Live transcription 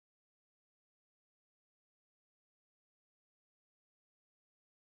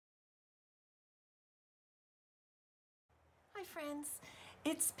Hi friends,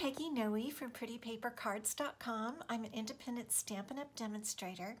 it's Peggy Noe from PrettyPaperCards.com. I'm an independent Stampin' Up!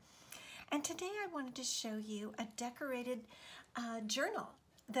 Demonstrator, and today I wanted to show you a decorated journal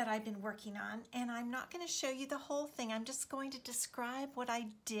that I've been working on, and I'm not going to show you the whole thing. I'm just going to describe what I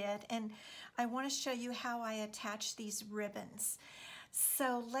did, and I want to show you how I attach these ribbons.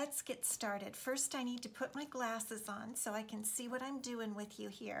 So let's get started. First I need to put my glasses on so I can see what I'm doing with you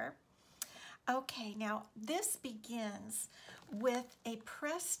here. Okay, now this begins with a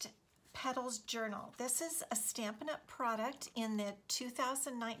Pressed Petals Journal. This is a Stampin' Up! Product in the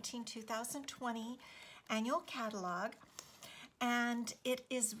 2019-2020 annual catalog, and it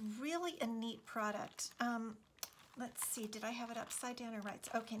is really a neat product. Let's see, did I have it upside down or right?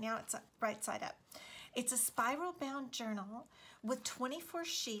 Okay, now it's right side up. It's a spiral bound journal with 24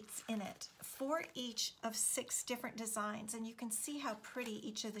 sheets in it, 4 each of 6 different designs, and you can see how pretty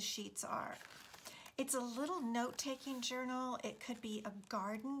each of the sheets are. It's a little note-taking journal. It could be a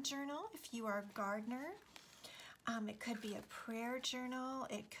garden journal if you are a gardener. It could be a prayer journal.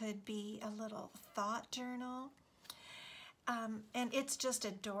 It could be a little thought journal. And it's just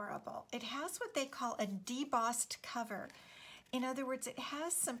adorable. It has what they call a debossed cover. In other words, it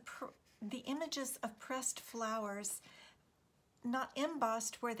has the images of pressed flowers, not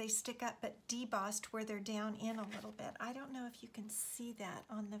embossed where they stick up, but debossed where they're down in a little bit. I don't know if you can see that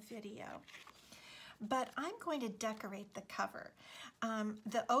on the video, but I'm going to decorate the cover.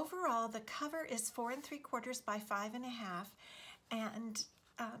 The cover is 4 3/4 by 5.5, and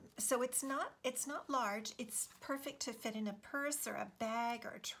so it's not large. It's perfect to fit in a purse or a bag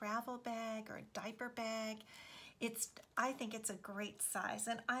or a travel bag or a diaper bag. I think it's a great size,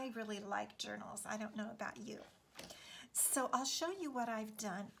 and I really like journals. I don't know about you. So I'll show you what I've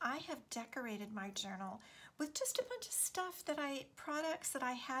done. I have decorated my journal with just a bunch of stuff products that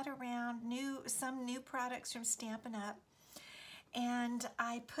I had around, some new products from Stampin' Up! And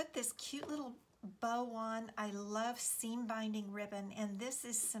I put this cute little bow on. I love seam binding ribbon, and this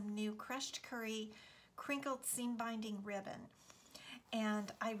is some new Crushed Curry crinkled seam binding ribbon.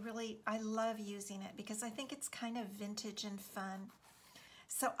 And I love using it because I think it's kind of vintage and fun.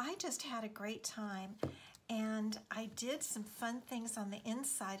 So I just had a great time, and I did some fun things on the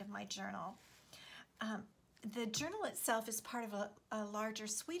inside of my journal. The journal itself is part of a larger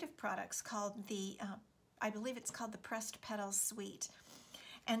suite of products called I believe it's called the Pressed Petals Suite.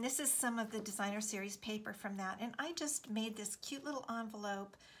 And this is some of the designer series paper from that. And I just made this cute little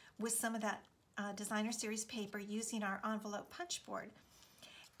envelope with some of that designer series paper using our envelope punch board.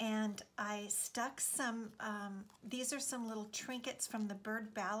 And I stuck some, these are some little trinkets from the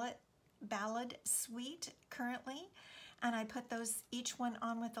Bird Ballad Suite currently. And I put those, each one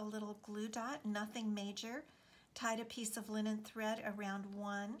on with a little glue dot, nothing major. Tied a piece of linen thread around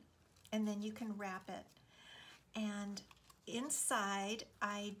one, and then you can wrap it. And inside,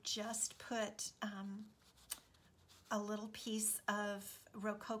 I just put a little piece of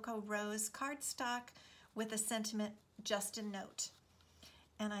Rococo rose cardstock with a sentiment, just a note.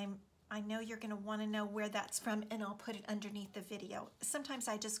 And I know you're going to want to know where that's from, and I'll put it underneath the video. Sometimes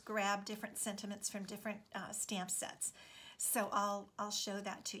I just grab different sentiments from different stamp sets. So I'll show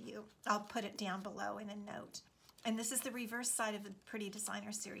that to you. I'll put it down below in a note. And this is the reverse side of the Pretty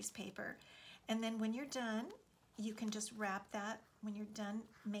Designer Series paper. And then when you're done, you can just wrap that. When you're done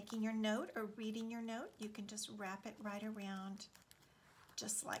making your note or reading your note, you can just wrap it right around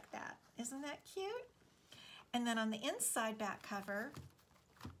just like that. Isn't that cute? And then on the inside back cover,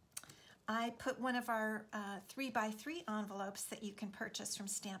 I put one of our 3x3 envelopes that you can purchase from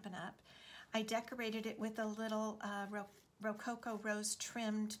Stampin' Up. I decorated it with a little Rococo rose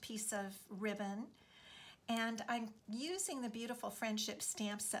trimmed piece of ribbon, and I'm using the beautiful Friendship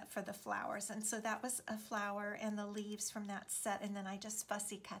stamp set for the flowers, and so that was a flower and the leaves from that set, and then I just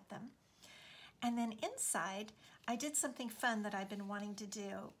fussy cut them. And then inside, I did something fun that I've been wanting to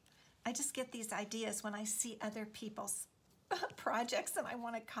do. I just get these ideas when I see other people's projects, and I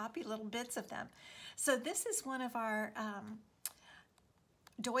want to copy little bits of them. So this is one of our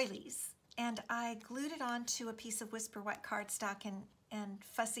doilies, and I glued it onto a piece of Whisper White cardstock and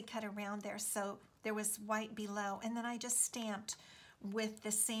fussy cut around there so there was white below, and then I just stamped with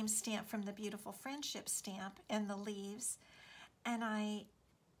the same stamp from the beautiful Friendship stamp and the leaves, and I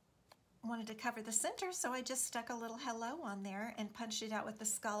wanted to cover the center, so I just stuck a little hello on there and punched it out with the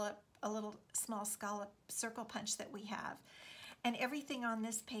scallop, a little small scallop circle punch that we have. And everything on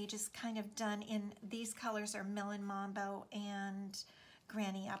this page is kind of done in, these colors are Melon Mambo and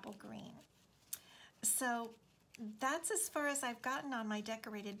Granny Apple Green. So that's as far as I've gotten on my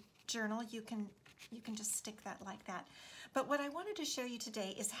decorated journal. You can just stick that like that. But what I wanted to show you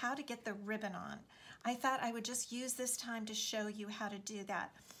today is how to get the ribbon on. I thought I would just use this time to show you how to do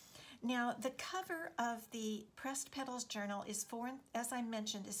that. Now, the cover of the Pressed Petals Journal is as I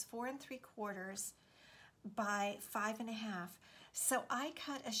mentioned, is 4 3/4 by 5 1/2. So I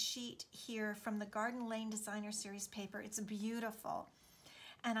cut a sheet here from the Garden Lane Designer Series paper. It's beautiful.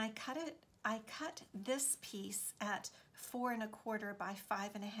 And I cut this piece at 4 1/4 by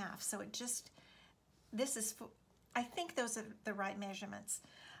 5 1/2. So I think those are the right measurements.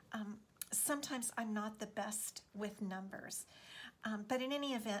 Sometimes I'm not the best with numbers. But in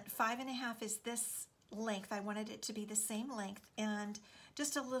any event, 5 1/2 is this length. I wanted it to be the same length and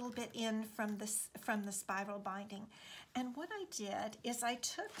just a little bit in from the spiral binding. And what I did is I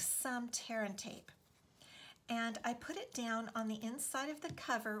took some tear and tape and I put it down on the inside of the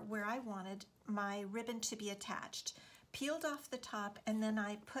cover where I wanted my ribbon to be attached. Peeled off the top, and then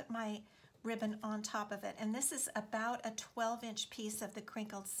I put my ribbon on top of it. And this is about a 12-inch piece of the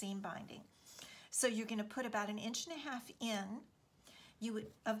crinkled seam binding. So you're going to put about 1.5 inches in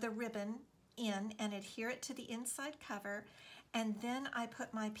of the ribbon in and adhere it to the inside cover. And then I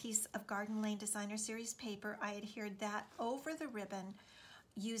put my piece of Garden Lane Designer Series paper. I adhered that over the ribbon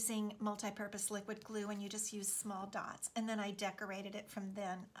using multi-purpose liquid glue, and you just use small dots. And then I decorated it from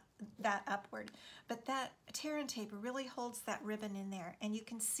that upward. But that tear and tape really holds that ribbon in there. And you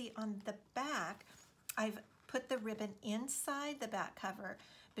can see on the back, I've put the ribbon inside the back cover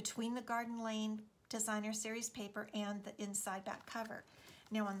between the Garden Lane Designer Series paper and the inside back cover.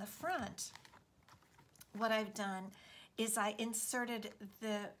 Now on the front, what I've done is I inserted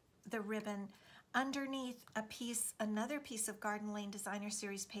the ribbon underneath another piece of Garden Lane Designer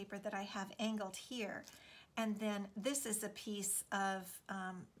Series paper that I have angled here. And then this is a piece of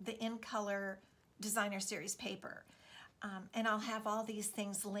the In Color Designer Series paper. And I'll have all these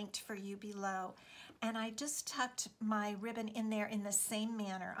things linked for you below. And I just tucked my ribbon in there in the same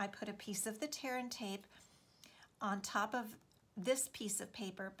manner. I put a piece of the tear and tape on top of this piece of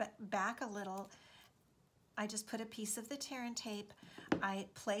paper, but back a little. I just put a piece of the tear and tape. I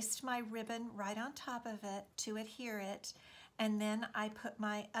placed my ribbon right on top of it to adhere it, and then I put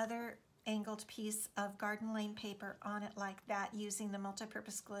my other angled piece of Garden Lane paper on it like that using the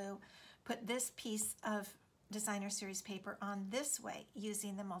multi-purpose glue. Put this piece of Designer Series paper on this way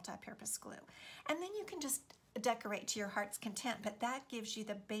using the multi-purpose glue. And then you can just decorate to your heart's content, but that gives you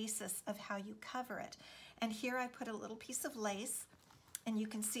the basis of how you cover it. And here I put a little piece of lace, and you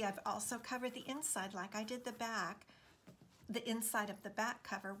can see I've also covered the inside like I did the inside of the back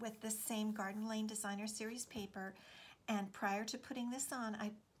cover with the same Garden Lane Designer Series paper. And prior to putting this on,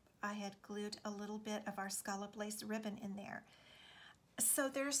 I had glued a little bit of our scallop lace ribbon in there. So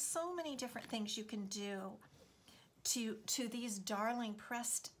there's so many different things you can do to these darling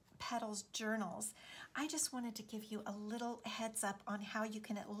Pressed Petals journals. I just wanted to give you a little heads up on how you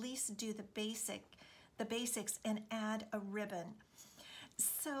can at least do the basics and add a ribbon.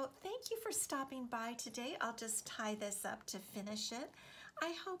 So thank you for stopping by today. I'll just tie this up to finish it.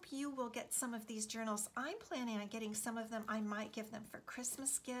 I hope you will get some of these journals. I'm planning on getting some of them. I might give them for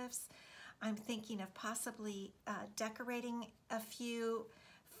Christmas gifts. I'm thinking of possibly decorating a few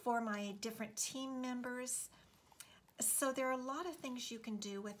for my different team members. So there are a lot of things you can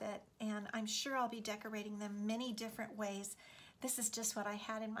do with it, and I'm sure I'll be decorating them many different ways. This is just what I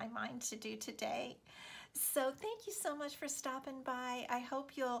had in my mind to do today. So thank you so much for stopping by. I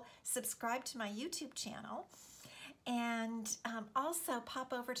hope you'll subscribe to my YouTube channel, and also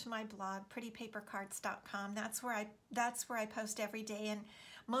pop over to my blog, prettypapercards.com. That's where I post every day, and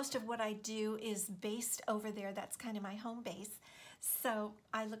most of what I do is based over there. That's kind of my home base. So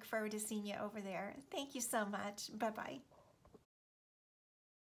I look forward to seeing you over there. Thank you so much. Bye-bye.